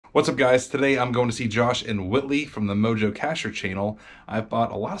What's up, guys? Today I'm going to see Josh and Whitley from the Mojo Casher channel. I've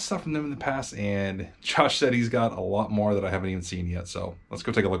bought a lot of stuff from them in the past, and Josh said he's got a lot more that I haven't even seen yet. So let's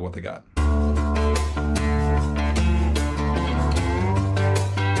go take a look at what they got.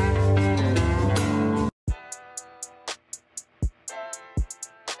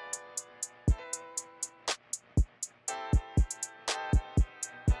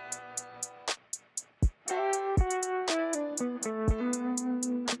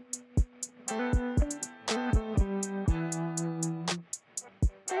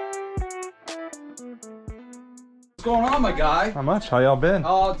 What's going on, my guy? Not much. How y'all been?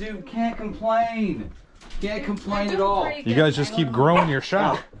 Oh, dude, can't complain. Can't complain at all. You guys just keep growing your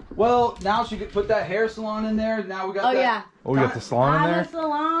shop. Well, now she could put that hair salon in there. Now we got that. Yeah. Oh, we got the salon in there? The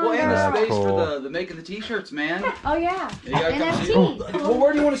salon. Well, and the That's space cool. for the making the t-shirts, man. Oh, yeah. You gotta come see. NFTs. Well,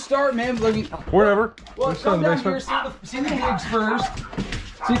 where do you want to start, man? Like, Wherever. well, Let's go come to the down here, basement. see the gigs first.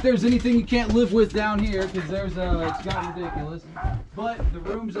 See if there's anything you can't live with down here, because there's it's gotten ridiculous. But the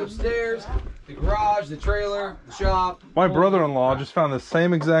rooms upstairs, the garage, the trailer, the shop. My brother-in-law just found the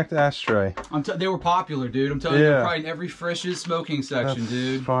same exact ashtray. They were popular, dude. I'm telling you, Yeah. they're probably in every Frisch's smoking section, That's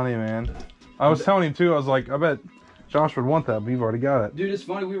dude. funny, man. I was telling him too. I was like, I bet Josh would want that, but you've already got it. Dude, it's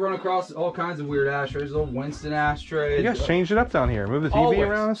funny. We run across all kinds of weird ashtrays. Old Winston ashtray. You guys changed it up down here. Move the TV Always,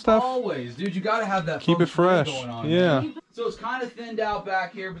 around and stuff. Always, dude. You gotta have that. Keep feng it shui fresh. Going on, Yeah. man. So it's kind of thinned out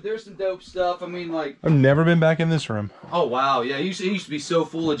back here, but there's some dope stuff. I mean, like. I've never been back in this room. Oh wow, yeah. It used to be so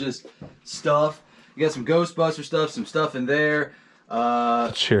full of just stuff. You got some Ghostbuster stuff, some stuff in there.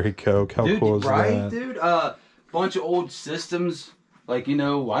 Cherry Coke. How Dude, cool is right, that? dude? Bunch of old systems, like I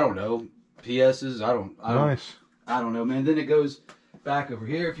don't know, PSs. I don't know, man. Then it goes back over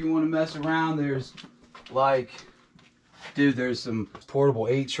here if you want to mess around. There's like, dude, there's some portable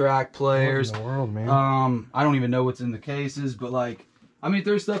 8-track players. What in the world, man? I don't even know what's in the cases, but like, I mean,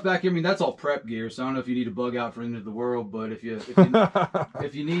 there's stuff back here. I mean, that's all prep gear, so I don't know if you need a bug out for End of the World, but if you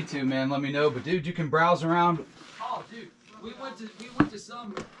if you need to, man, let me know. But dude, you can browse around. Oh, dude, we went to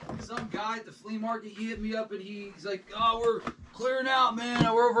some guy at the flea market. He hit me up and he's like, "Oh, we're clearing out, man.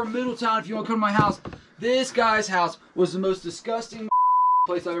 We're over in Middletown. If you want to come to my house." This guy's house was the most disgusting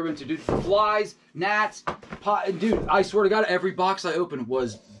place I've ever been to, dude. Flies, gnats, pot. Dude, I swear to God, every box I opened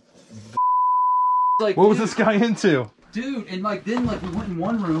was like. What was this guy into? Dude, and like then like we went in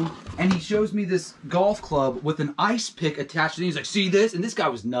one room and he shows me this golf club with an ice pick attached to it. He's like, "See this?" And this guy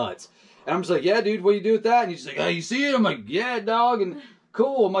was nuts. And I'm just like, "Yeah, dude, what do you do with that?" And he's like, "Hey, you see it?" I'm like, "Yeah, dog." And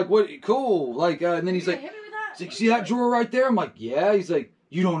cool. I'm like, "What? Cool." Like, and then he's like, "See that drawer right there?" I'm like, "Yeah." He's like,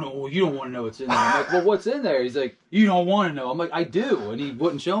 "You don't know. You don't want to know what's in there." I'm like, "Well, what's in there?" He's like, "You don't want to know." I'm like, "I do," and he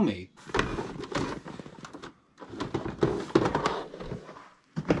wouldn't show me.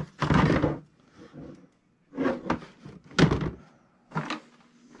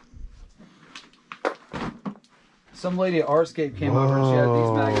 Some lady at Artscape came over and she had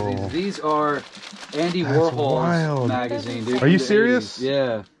these magazines. These are Andy Warhol's magazine, dude. Are you from the serious? 80s.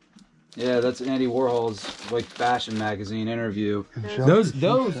 Yeah. Yeah, that's Andy Warhol's like fashion magazine interview. Those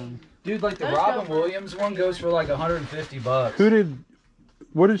dude, like the Robin Williams one goes for like $150.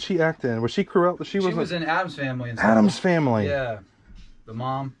 What did she act in? Was she Cruella? She was in Addams Family and stuff. Addams Family. Yeah. The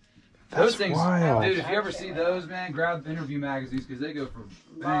mom. That's those things, wild. dude, if you ever see those, man, grab the interview magazines because they go for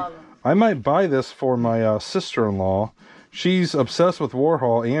bang. I might buy this for my sister-in-law. She's obsessed with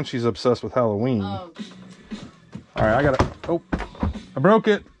Warhol and she's obsessed with Halloween. Oh. All right, I got it. Oh, I broke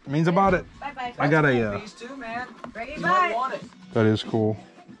it. It means I bought it. Bye-bye. I got a. These two, man. Bring it You might back. want it. That is cool.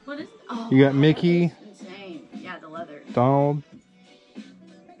 What is? Oh, You got Mickey, insane. Yeah, the leather. Donald.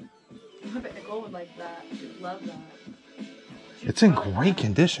 I bet Nicole would like that. She would love that. It's in great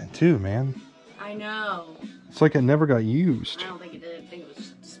condition too, man. I know. It's like it never got used. I don't think it did. I think it was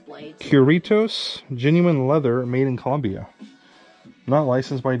just displayed. Curitos, genuine leather, made in Colombia. Not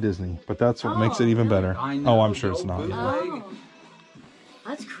licensed by Disney, but that's what makes it even better. I know, Oh, I'm sure it's not. bootleg. Oh,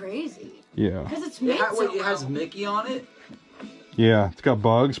 that's crazy. Yeah. Because it's made so Wait, it has well. Mickey on it? Yeah, it's got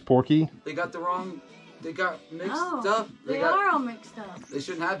Bugs, Porky. They got the wrong. They got mixed Oh, up. They are all mixed up. They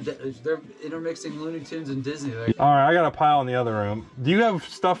shouldn't have. They're intermixing Looney Tunes and Disney. All right, I got a pile in the other room. Do you have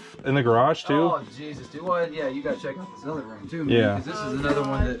stuff in the garage too? Oh Jesus, dude! Well, yeah, you gotta check out this other room too, man. Yeah. Because this is another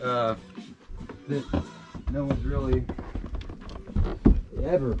one that no one's really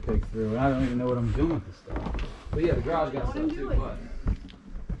ever picked through, and I don't even know what I'm doing with this stuff. But yeah, the garage got stuff too. But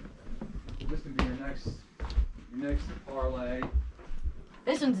this could be your next parlay.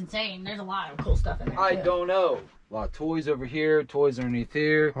 This one's insane. There's a lot of cool stuff in there. I too. don't know. A lot of toys over here, toys underneath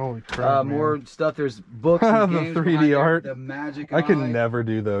here. Holy crap, more man. stuff. There's books and The games 3D behind there, art. the Magic I could Eye. never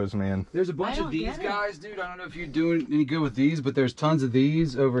do those, man. There's a bunch I of don't these get it. guys, dude. I don't know if you're doing any good with these, but there's tons of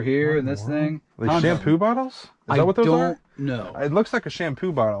these over here in this thing. Like Tons of shampoo them. bottles? Is that what those I are? don't know. It looks like a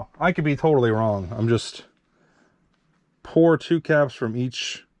shampoo bottle. I could be totally wrong. I'm just pour 2 caps from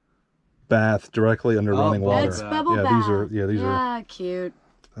each bath directly under running water. It's bubble Yeah, bath. these are. Yeah, cute.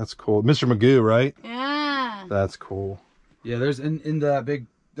 That's cool. Mr. Magoo, right? Yeah. That's cool. Yeah, there's in that big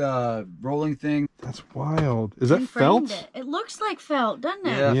rolling thing. That's wild. Is that You framed felt? It looks like felt, doesn't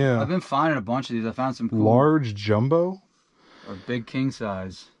it? Yeah, Yeah. I've been finding a bunch of these. I found some cool Large jumbo? or big king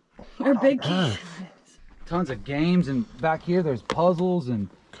size. Or big. Tons of games, and back here there's puzzles and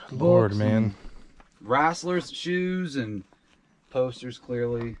Good Lord, books man. and wrestlers' shoes and posters.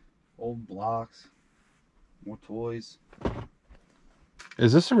 Clearly, old blocks, more toys.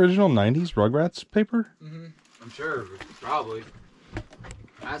 Is this original 90s Rugrats paper? I'm sure, probably.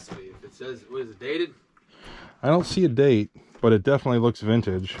 Has to be. If it says, what is it, dated? I don't see a date, but it definitely looks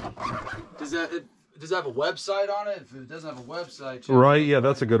vintage. Does it have a website on it? If it doesn't have a website, Right, yeah,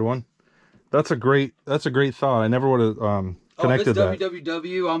 that's a good one. That's a great thought. I never would have connected oh, if that. it's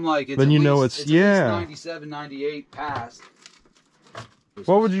www, I'm like, it's Then at you least, know it's at yeah. least 97, 98 past.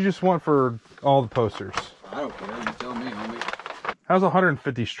 What would you just want for all the posters? I don't care. You tell me, homie. How's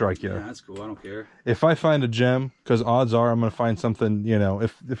 150 strike you? Yeah, that's cool. I don't care. If I find a gem, because odds are I'm gonna find something, you know,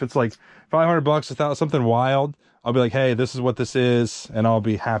 if it's like $500 without something wild, I'll be like, hey, this is what this is, and I'll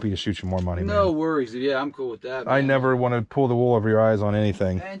be happy to shoot you more money. No man. worries. Yeah, I'm cool with that. I man. never want to pull the wool over your eyes on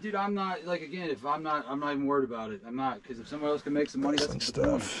anything. And dude, I'm not like again. If I'm not even worried about it. I'm not because if someone else can make some money, that's And the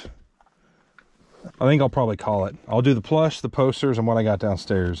stuff. I think I'll probably call it. I'll do the plush, the posters, and what I got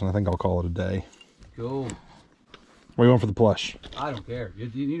downstairs, and I think I'll call it a day. Cool. What are you want for the plush? I don't care.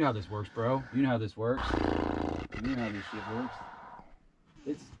 You know how this works, bro. You know how this works. You know how this shit works.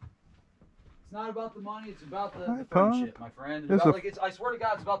 It's not about the money. It's about the friendship, my friend. It's about, I swear to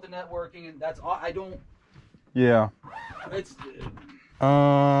God, it's about the networking, and that's all. I don't. Yeah. It's.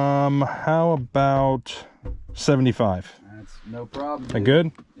 How about 75? That's no problem. That dude.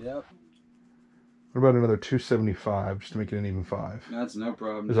 good? Yep. What about another 275 just to make it an even 5? That's no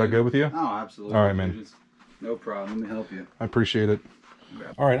problem. Is that good with you? Oh, absolutely. All right, man. Dude. No problem. Let me help you. I appreciate it.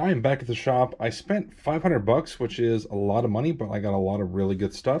 All right, I am back at the shop. I spent $500, which is a lot of money, but I got a lot of really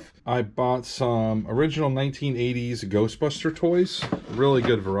good stuff. I bought some original 1980s Ghostbuster toys. Really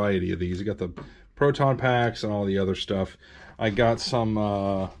good variety of these. You got the proton packs and all the other stuff. I got some,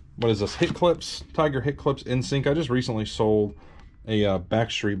 what is this, hit clips, Tiger hit clips in sync. I just recently sold a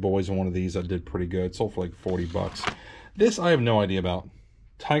Backstreet Boys one of these that did pretty good. Sold for like $40. This I have no idea about.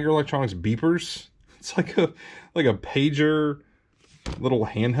 Tiger Electronics beepers. It's like a pager little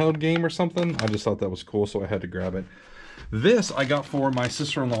handheld game or something. I just thought that was cool, so I had to grab it. This I got for my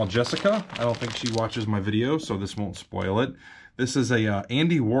sister-in-law Jessica. I don't think she watches my video, so this won't spoil it. This is a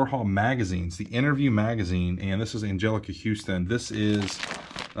Andy Warhol magazine. It's the Interview magazine, and this is Angelica Houston. This is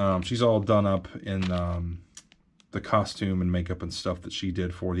she's all done up in the costume and makeup and stuff that she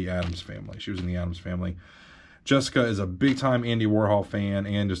did for the Addams Family. She was in the Addams Family. Jessica is a big-time Andy Warhol fan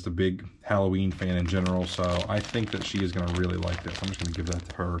and just a big Halloween fan in general, so I think that she is going to really like this. I'm just going to give that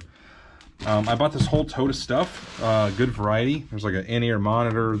to her. I bought this whole tote of stuff. Good variety. There's like an in-ear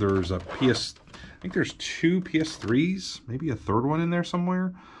monitor. There's a I think there's 2 PS3s, maybe a third one in there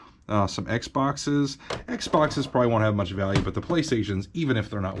somewhere. Some Xboxes. Xboxes probably won't have much value, but the PlayStations, even if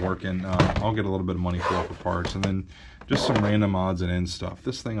they're not working, I'll get a little bit of money for parts. And then just some random odds and ends stuff.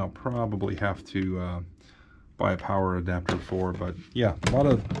 This thing I'll probably have to buy a power adapter for, but yeah, a lot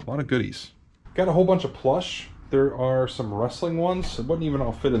of goodies. Got a whole bunch of plush. There are some wrestling ones. It wouldn't even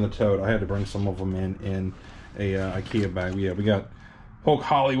all fit in the tote. I had to bring some of them in a IKEA bag. Yeah, we got Hulk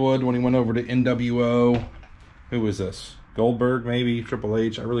Hollywood when he went over to NWO. Who is this? Goldberg, maybe? Triple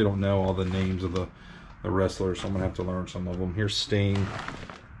H? I really don't know all the names of the wrestlers, so I'm gonna have to learn some of them. Here's Sting.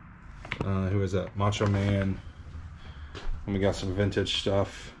 Who is that? Macho Man. And we got some vintage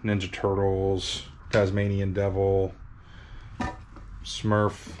stuff. Ninja Turtles. Tasmanian Devil,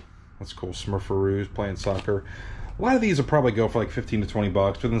 Smurf, that's cool, Smurfaroos playing soccer. A lot of these will probably go for like 15 to 20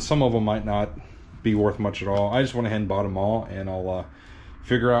 bucks, but then some of them might not be worth much at all. I just went ahead and bought them all, and I'll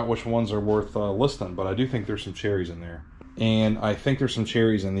figure out which ones are worth listing, but I do think there's some cherries in there. And I think there's some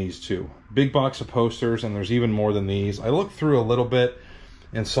cherries in these too. Big box of posters, and there's even more than these. I looked through a little bit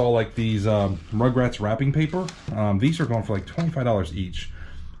and saw like these Rugrats wrapping paper. These are going for like $25 each.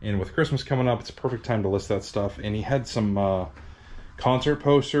 And with Christmas coming up, it's a perfect time to list that stuff. And he had some concert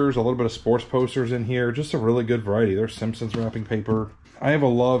posters, a little bit of sports posters in here. Just a really good variety. There's Simpsons wrapping paper. I have a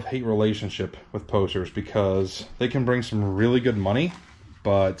love-hate relationship with posters because they can bring some really good money,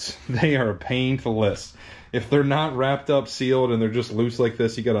 but they are a pain to list. If they're not wrapped up, sealed, and they're just loose like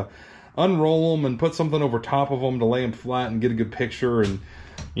this, you gotta unroll them and put something over top of them to lay them flat and get a good picture. And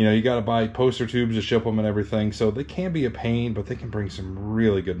you know, you got to buy poster tubes to ship them and everything. So they can be a pain, but they can bring some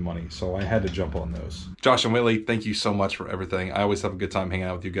really good money. So I had to jump on those. Josh and Whitley, thank you so much for everything. I always have a good time hanging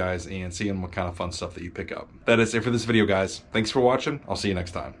out with you guys and seeing what kind of fun stuff that you pick up. That is it for this video, guys. Thanks for watching. I'll see you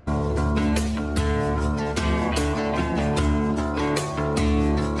next time.